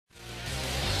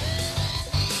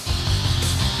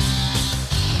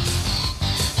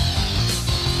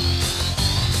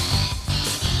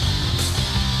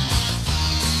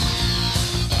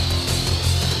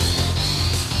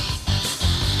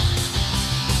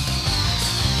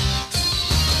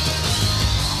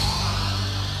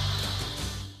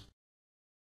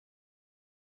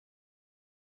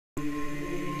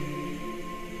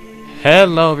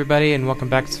Hello everybody and welcome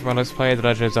back to Let's Play The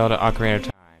Legend of Zelda Ocarina of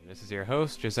Time. This is your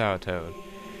host, TLoZ.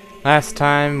 Last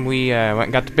time we went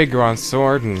and got the big Goron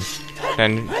sword and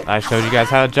then I showed you guys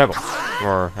how to juggle.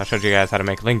 Or I showed you guys how to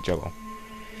make Link juggle.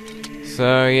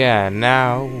 So yeah,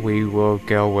 now we will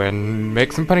go and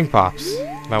make some pudding pops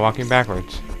by walking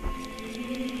backwards.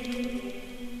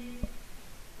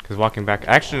 Because walking back...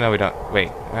 Actually no we don't.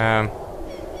 Wait.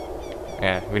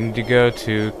 Yeah, we need to go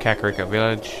to Kakariko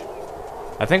Village.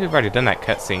 I think we've already done that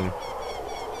cutscene.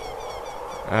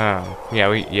 Yeah,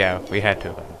 we had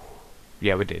to.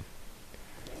 Yeah, we did.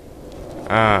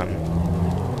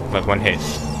 Like one hit.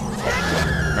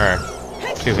 Or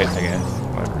 2 hits, I guess.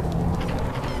 Whatever.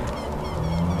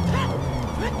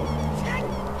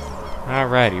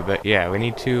 Alrighty, but yeah, we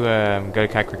need to go to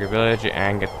Kakariko Village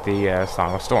and get the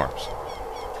Song of Storms.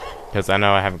 Because I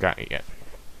know I haven't gotten it yet.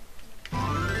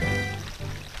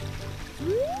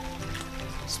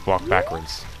 Just walk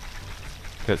backwards.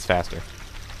 It's faster.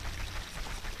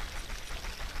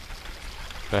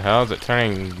 The hell, is it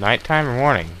turning nighttime or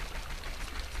morning?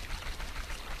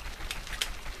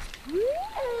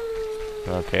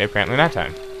 Okay, apparently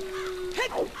nighttime.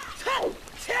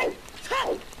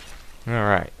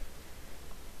 Alright.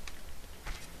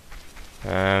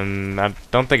 I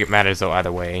don't think it matters though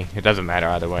either way. It doesn't matter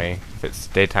either way, if it's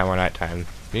daytime or nighttime.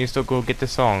 You can still go get the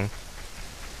song.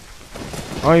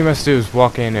 All you must do is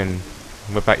walk in and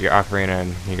whip out your ocarina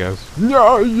and he goes,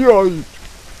 "Yeah, yeah."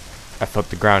 I felt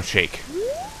the ground shake.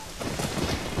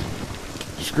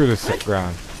 Screw this sick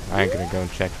ground. I ain't gonna go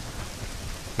and check.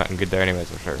 Nothing good there anyways,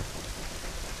 for sure.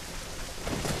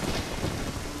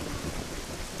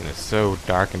 And it's so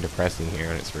dark and depressing here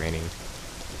when it's raining.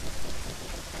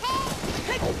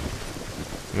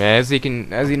 As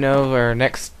you know, our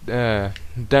next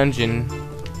dungeon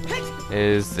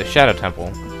is the Shadow Temple.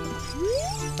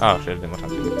 Oh shit, I didn't want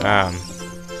to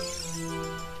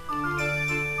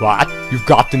What? You've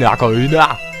got an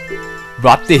ocarina?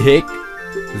 What the heck?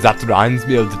 That reminds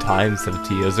me of the time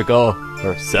 70 years ago,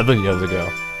 or 7 years ago.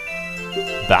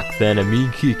 Back then a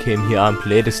Minky came here and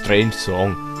played a strange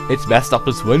song. It's messed up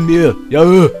as windmill.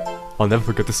 Yeah, I'll never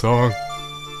forget the song.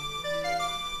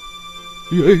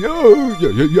 Yeah, yeah, yeah,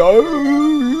 yeah, yeah.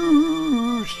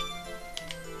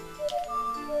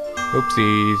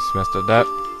 Oopsies, messed it up.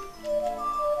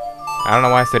 I don't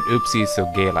know why I said oopsies so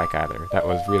gay-like either. That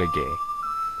was really gay.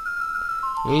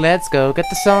 Let's go get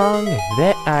the song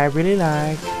that I really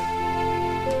like.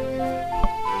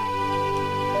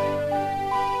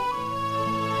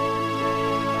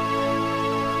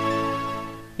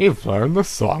 You've learned the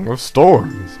Song of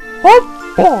Storms. What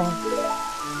for?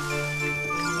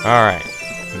 Alright.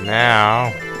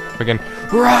 Now, we can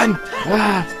run!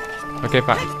 Ah! Okay,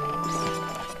 fine.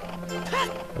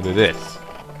 We'll do this.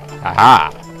 Aha!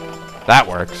 That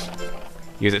works.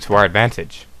 Use it to our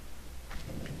advantage.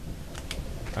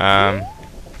 But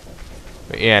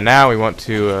yeah, now we want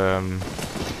to,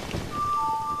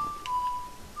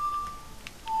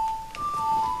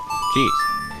 jeez.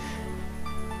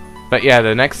 But yeah,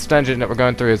 the next dungeon that we're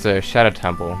going through is the Shadow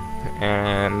Temple.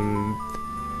 And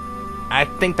I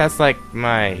think that's like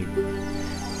my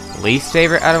least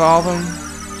favorite out of all of them.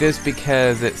 Just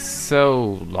because it's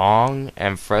so long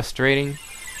and frustrating.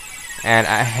 And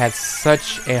I had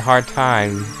such a hard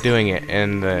time doing it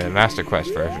in the Master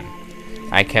Quest version.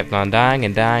 I kept on dying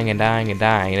and dying and dying and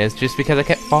dying, and it's just because I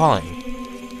kept falling.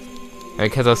 And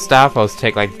because those Stalfos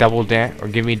take like or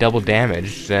give me double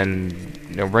damage than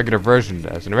the regular version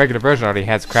does. And the regular version already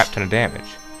has a crap ton of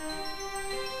damage.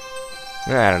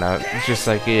 I don't know, it's just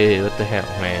like, ew, what the hell,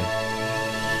 man.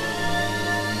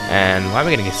 And why am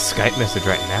I getting a Skype message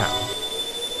right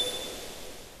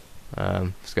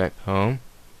now? Skype home.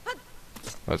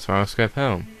 What's wrong with Skype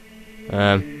home?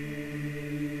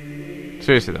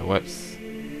 Seriously though, what's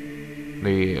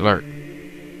the alert?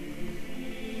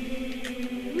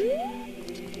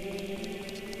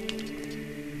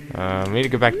 We need to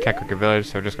go back to Kakariko Village,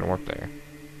 so we're just gonna warp there.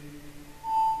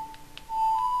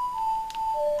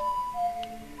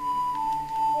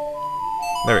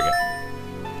 There we go.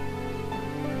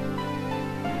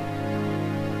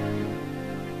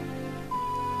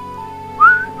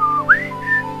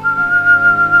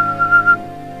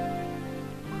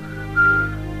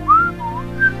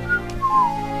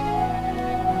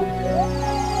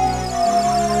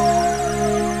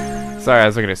 Sorry, I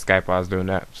was looking at Skype while I was doing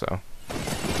that, so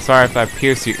sorry if I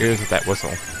pierce your ears with that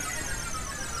whistle.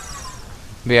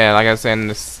 But yeah, like I was saying,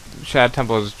 this Shadow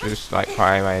Temple is just like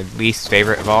probably my least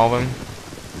favorite of all of them.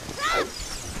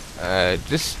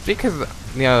 Just because,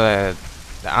 you know,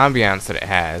 the ambiance that it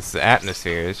has, the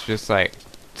atmosphere, it's just like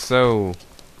so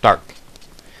dark.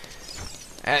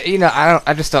 You know,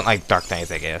 I just don't like dark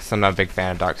things, I guess. I'm not a big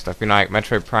fan of dark stuff. You know, like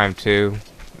Metroid Prime 2,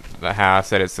 how I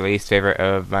said it's the least favorite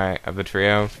of the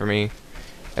trio for me.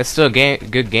 It's still a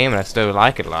good game, and I still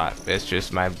like it a lot. It's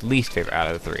just my least favorite out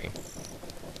of the 3.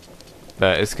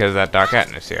 But it's because of that dark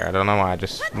atmosphere. I don't know why. I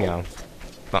just, you know,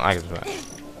 don't like it as much.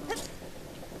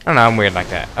 I don't know. I'm weird like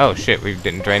that. Oh shit, we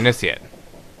didn't drain this yet.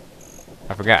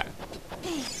 I forgot.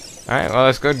 All right, well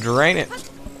let's go drain it.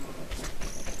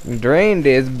 Drain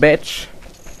this bitch.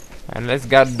 And let's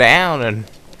go down and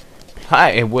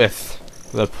play with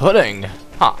the pudding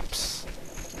pops.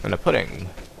 And the pudding.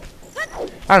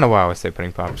 I don't know why I always say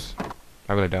pudding pops.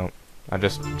 I really don't. I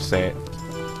just say it.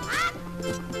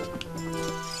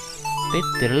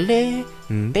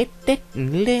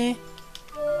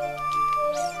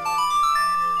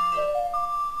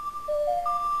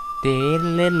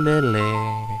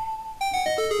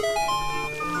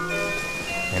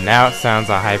 And now it sounds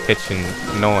a high-pitched and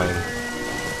annoying.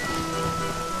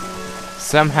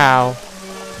 Somehow,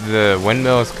 the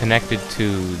windmill is connected to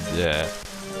the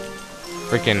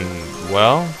freaking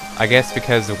well. I guess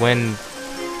because the wind.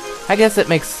 I guess it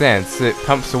makes sense. It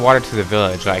pumps the water to the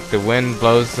village. Like the wind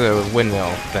blows the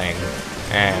windmill thing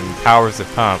and powers the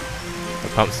pump.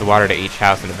 It pumps the water to each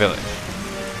house in the village.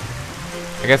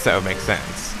 I guess that would make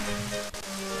sense.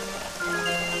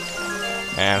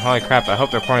 And holy crap! I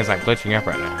hope the recording's not glitching up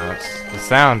right now. The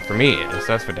sound for me is.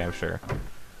 That's for damn sure.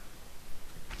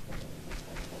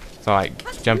 It's all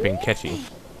like jumping catchy.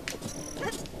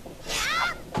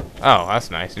 Oh,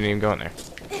 that's nice. Didn't even go in there.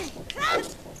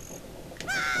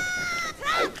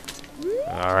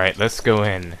 Alright, let's go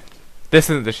in.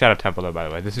 This isn't the Shadow Temple though, by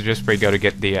the way. This is just where you go to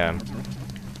get the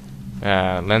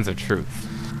Lens of Truth.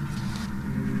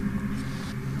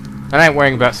 And I ain't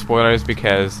worrying about spoilers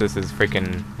because this is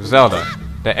freaking Zelda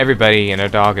that everybody and their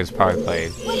dog has probably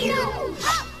played.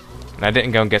 And I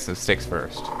didn't go and get some sticks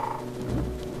first.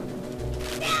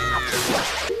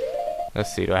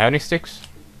 Let's see, do I have any sticks?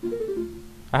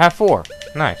 I have 4.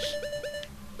 Nice.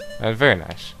 That's very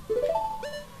nice.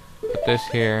 Put this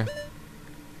here.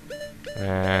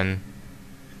 And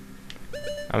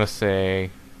I'm gonna say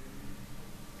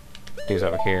these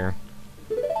over here.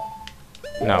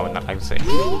 No, not I can say.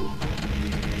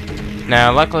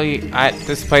 Now, luckily,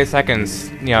 this place I can,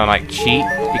 you know, like cheat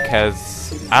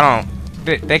because I don't.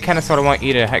 They kind of sort of want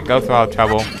you to go through all the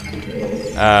trouble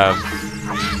of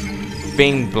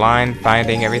being blind,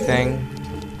 finding everything,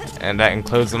 and that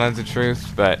includes the Lens of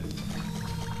Truth. But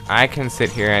I can sit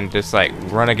here and just like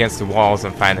run against the walls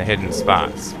and find the hidden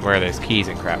spots where there's keys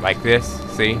and crap like this.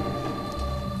 See,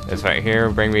 this right here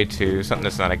will bring me to something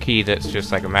that's not a key. That's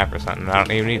just like a map or something. I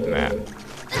don't even need the map.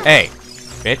 Hey,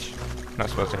 bitch! Not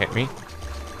supposed to hit me.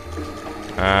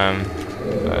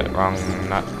 But wrong.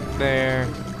 Not there.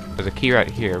 There's a key right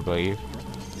here, I believe.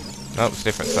 Nope, it's a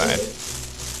different side.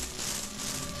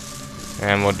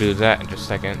 And we'll do that in just a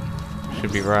second.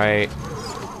 Should be right.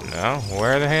 No,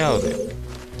 where the hell is it?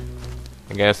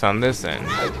 I guess on this end.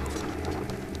 I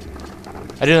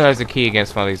do know there's a key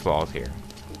against one of these walls here.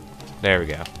 There we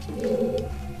go.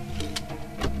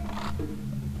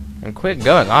 And quit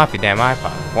going off, you damn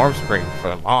iPod. Form spring for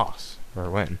the loss. Or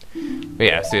win. But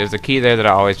yeah, see, there's a key there that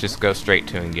I always just go straight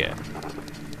to and get.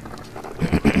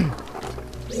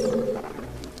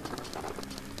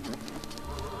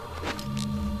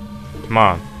 Come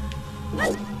on.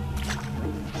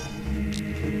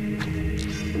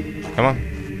 Come on.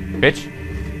 Bitch.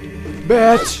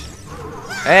 Bitch!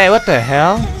 Hey, what the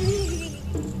hell?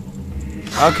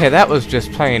 Okay, that was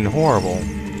just plain horrible.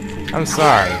 I'm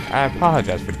sorry. I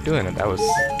apologize for doing it. That was...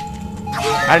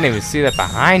 I didn't even see that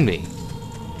behind me.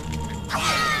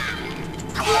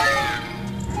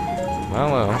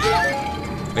 Well, well.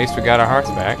 At least we got our hearts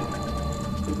back.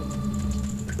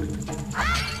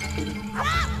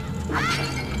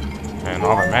 And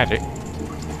all our magic.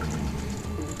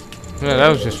 Yeah, that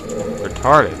was just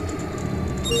retarded.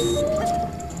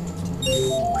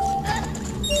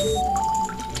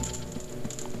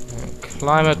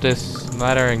 Climb up this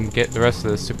ladder and get the rest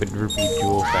of the stupid rupee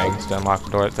jewel things to unlock the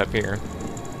door that's up here.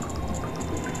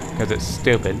 Because it's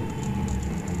stupid.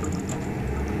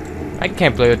 I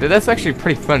can't believe it. That's actually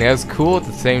pretty funny. That was cool at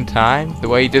the same time. The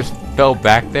way he just fell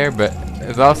back there, but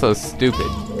it's also stupid.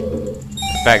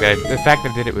 The fact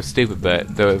that I did it was stupid,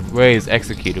 but the way it's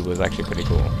executed was actually pretty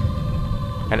cool.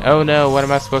 And oh no, what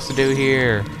am I supposed to do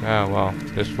here? Oh well,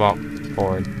 just walk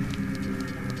forward.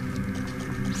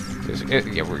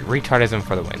 Yeah, retardism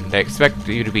for the win. They expect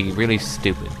you to be really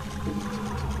stupid.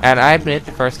 And I admit,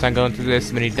 the first time going through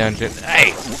this mini dungeon,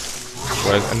 hey,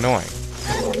 was annoying.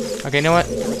 Okay, you know what?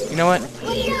 You know what?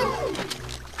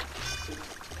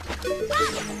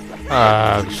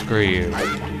 Screw you.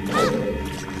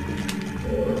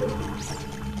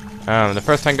 The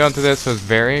first time going through this was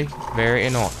very, very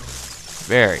annoying.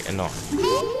 Very annoying.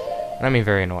 I mean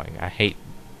very annoying. I hate,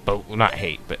 but well, not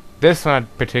hate, but this one I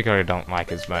particularly don't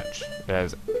like as much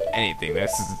as anything.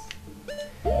 This is,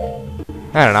 I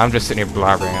don't know, I'm just sitting here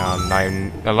blabbering on, not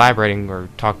even elaborating or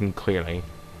talking clearly.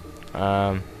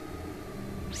 Oh,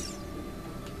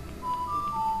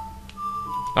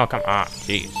 come on,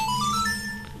 jeez.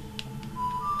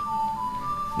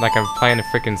 Like I'm playing the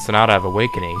freaking Sonata of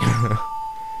Awakening.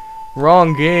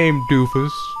 Wrong game,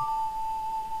 doofus.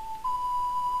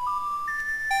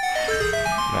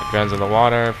 That drowns in the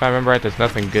water. If I remember right, there's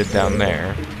nothing good down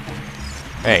there.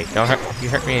 Hey, don't hurt. You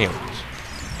hurt me anyways.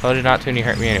 Told you not to, and you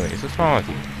hurt me anyways. What's wrong with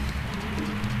you?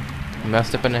 You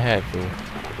messed up in the head, fool.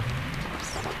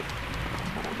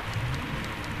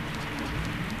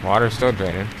 Water's still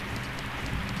draining.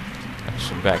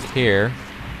 Actually, back here.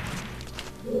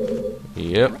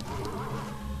 Yep.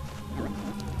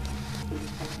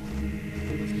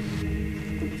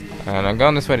 And I'm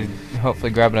going this way to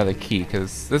hopefully grab another key,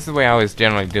 because this is the way I always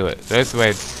generally do it. So this is the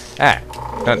way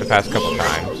done it the past couple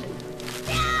times.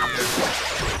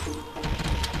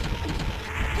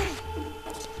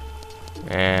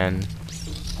 And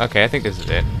okay, I think this is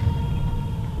it.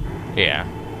 Yeah,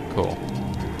 cool.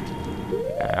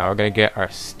 Now we're gonna get our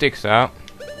sticks out.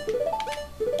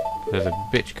 There's a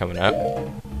bitch coming up.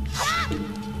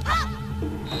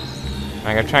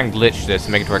 I'm gonna try and glitch this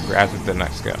and make it to where it grabs with the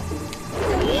next go.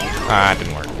 Ah, it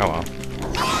didn't work. Oh well.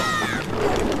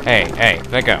 Hey, hey,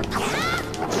 let go.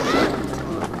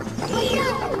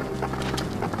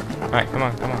 Alright, come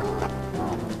on, come on.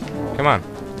 Come on.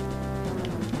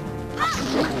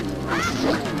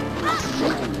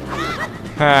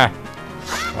 Ha!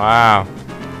 Wow.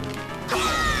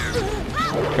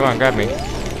 Come on, grab me.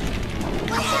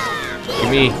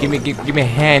 Give me a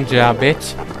hand job,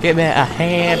 bitch. Give me a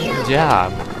hand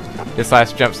job. This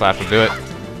last jump slash will do it.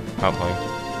 Hopefully.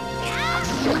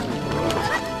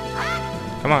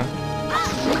 Come on.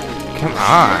 Come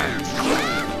on.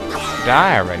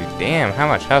 Die already. Damn, how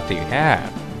much health do you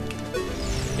have?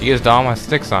 I used all my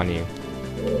sticks on you.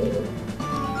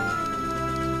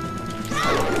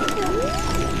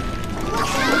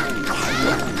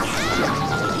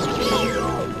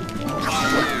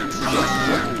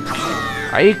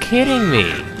 Are you kidding me?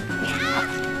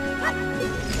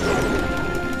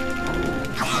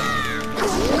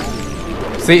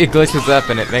 See, it glitches up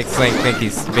and it makes Link think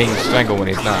he's being strangled when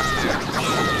he's not.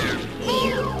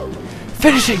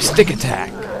 Finishing stick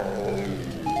attack!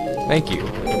 Thank you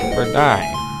for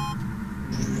dying.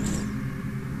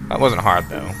 That wasn't hard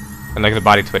though. And like the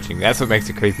body twitching, that's what makes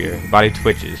it creepier. The body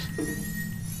twitches.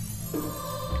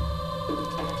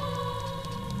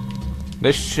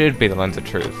 This should be the lens of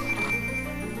truth.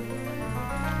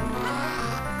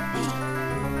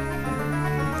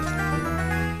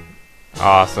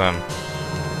 Awesome.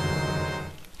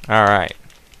 Alright.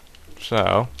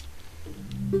 So,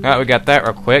 now that we got that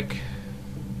real quick,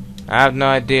 I have no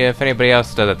idea if anybody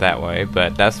else does it that way,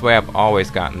 but that's the way I've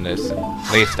always gotten this,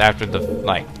 at least after the,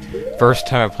 like, first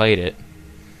time I played it.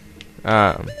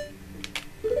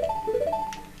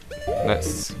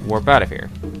 Let's warp out of here.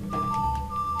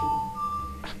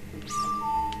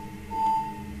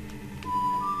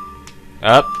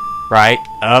 Up, right,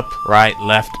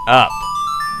 left, up.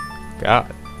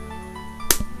 God.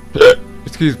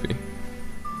 Excuse me.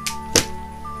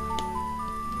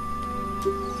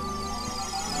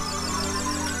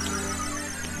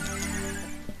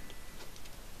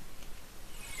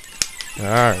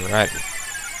 Alright.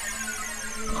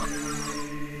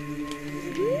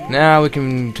 Now we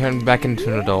can turn back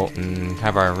into an adult and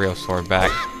have our real sword back.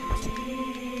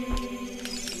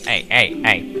 Hey,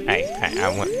 I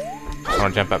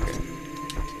want to jump up here.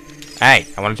 Hey,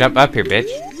 I want to jump up here, bitch.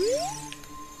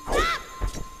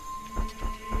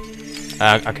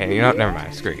 Okay, you know what? Never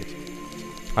mind. Screw you.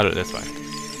 I'll do it this way.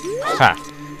 Ha!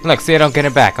 Look, see, I don't get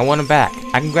it back. I want him back.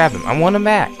 I can grab him. I want him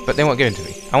back, but they won't give it to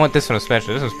me. I want this one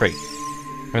especially. This one's pretty.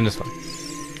 And this one.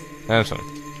 And this one.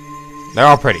 They're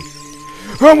all pretty.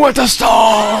 I want the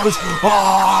stars!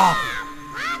 Ah!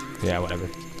 Yeah, whatever.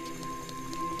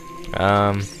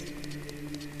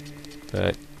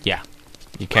 But, yeah.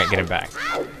 You can't get him back.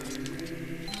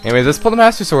 Anyways, let's pull the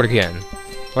Master Sword again.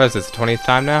 What is this, 20th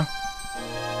time now?